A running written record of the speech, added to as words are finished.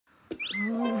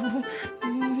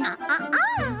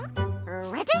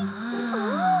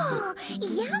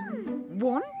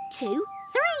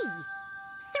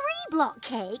block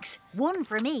cakes. One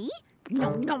for me.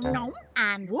 Nom, nom, nom.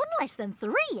 And one less than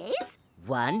 3 is...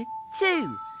 1,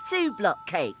 2. 2 block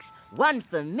cakes. One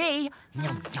for me.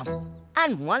 Nom, nom.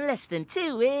 And one less than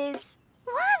 2 is...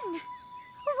 1. 1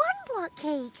 block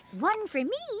cake. One for me.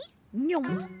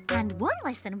 Nom. And one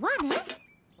less than 1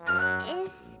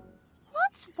 is...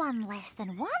 What's 1 less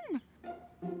than 1?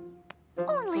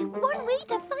 Only one way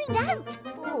to find out.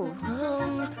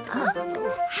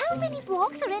 How many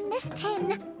blocks are in this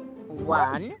tin?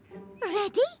 1.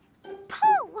 Ready?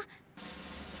 Pull.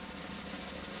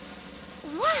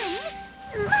 1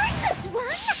 minus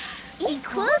 1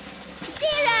 equals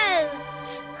 0.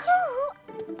 Who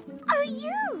are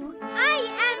you? I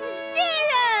am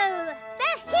Zero,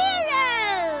 the hero.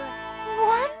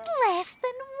 1 less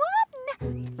than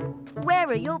 1. Where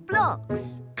are your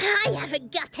blocks? I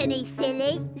haven't got any,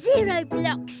 silly. 0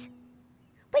 blocks.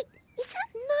 Wait, is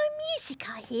that no music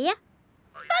I hear?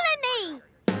 Follow me!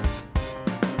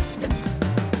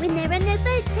 When there are no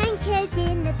boats anchored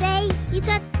in the bay, you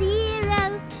got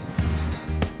 0.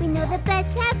 When all the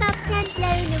birds have upped and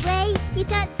flown away, you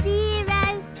got 0.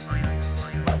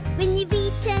 When you've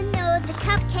eaten all the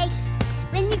cupcakes,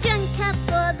 when you've drunk up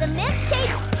all the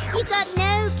milkshakes, you got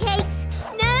no cakes,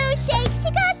 no shakes,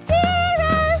 you got 0.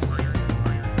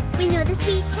 When all the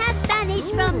sweets have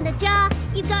vanished from the jar,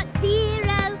 you've got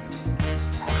 0.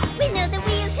 When all the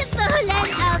wheels have fallen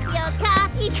off your car,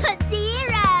 you've got 0.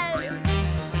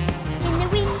 When the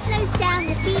wind blows down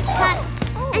the beach huts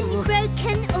and you've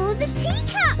broken all the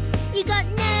teacups, you got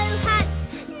no hats,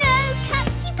 no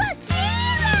cups, you got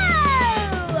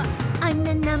 0. I'm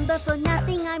the number for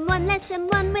nothing. I'm 1 less than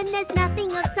 1 when there's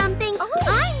nothing or something.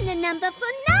 I'm the number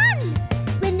for none.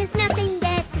 When there's nothing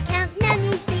there to count, none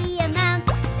is the amount.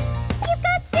 You've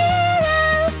got 0.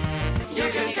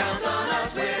 You can count on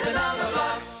us with a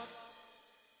Numberblocks.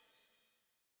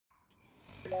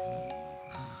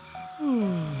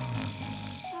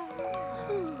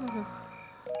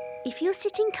 If you're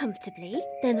sitting comfortably,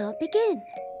 then I'll begin.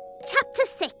 Chapter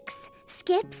 6,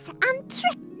 Skips and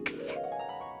Tricks.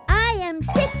 I am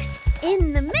 6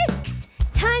 in the mix.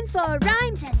 Time for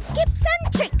rhymes and skips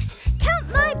and tricks. Count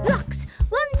my blocks.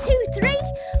 1, 2, 3,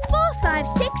 4, 5,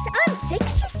 6. I'm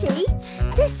 6, you see.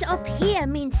 This up here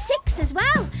means 6 as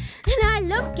well. And I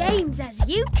love games, as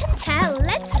you can tell.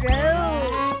 Let's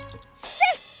roll.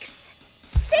 6.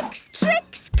 6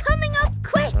 tricks coming up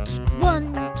quick.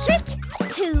 1 trick,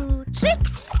 2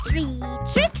 tricks, 3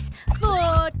 tricks,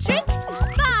 4 tricks,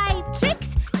 5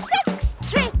 tricks, 6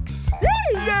 tricks.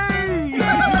 Yay!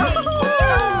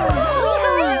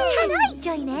 Can I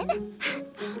join in?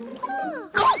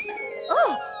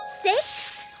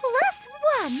 6 plus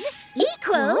 1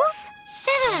 equals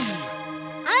 7.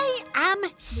 I am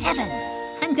 7,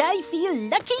 and I feel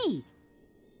lucky.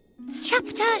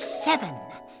 Chapter 7,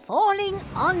 Falling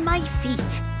on My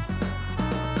Feet.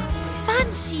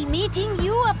 Fancy meeting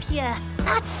you up here.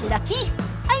 That's lucky.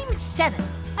 I'm 7.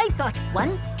 I've got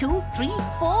 1, 2, 3,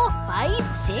 4,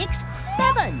 5, 6,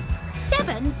 7.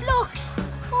 7 blocks.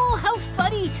 Oh, how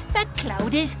funny. That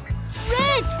cloud is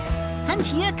red. And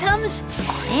here comes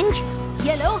orange,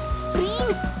 yellow,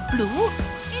 green, blue,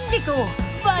 indigo,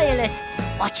 violet.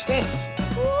 Watch this.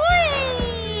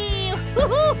 Whee!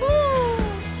 Hoo-hoo-hoo!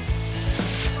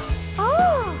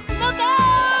 Oh, look out!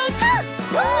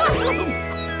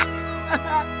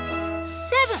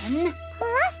 7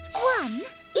 plus 1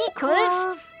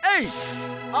 equals 8.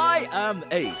 I am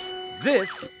 8.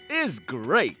 This is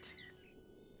great.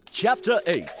 Chapter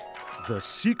 8. The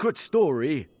Secret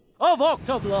Story of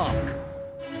Octoblock.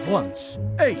 Once,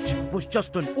 8 was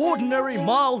just an ordinary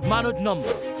mild-mannered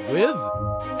number with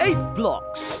 8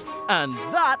 blocks. And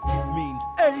that means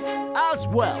 8 as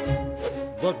well.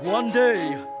 But one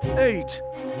day, 8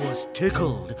 was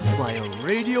tickled by a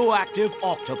radioactive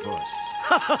octopus.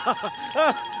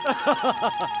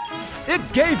 It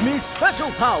gave me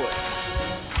special powers.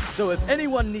 So if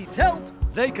anyone needs help,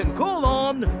 they can call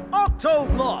on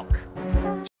Octoblock.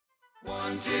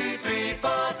 1, 2, 3, 4,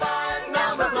 5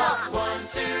 Numberblocks. 1,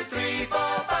 2, 3, 4,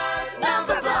 5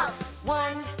 Numberblocks.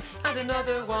 1 and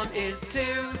another 1 is 2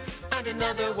 and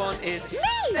another 1 is me.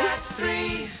 That's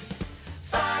 3.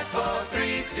 5, 4,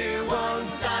 3, 2, 1.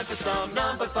 Time for some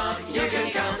number fun. You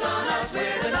can count on us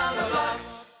with a Numberblocks.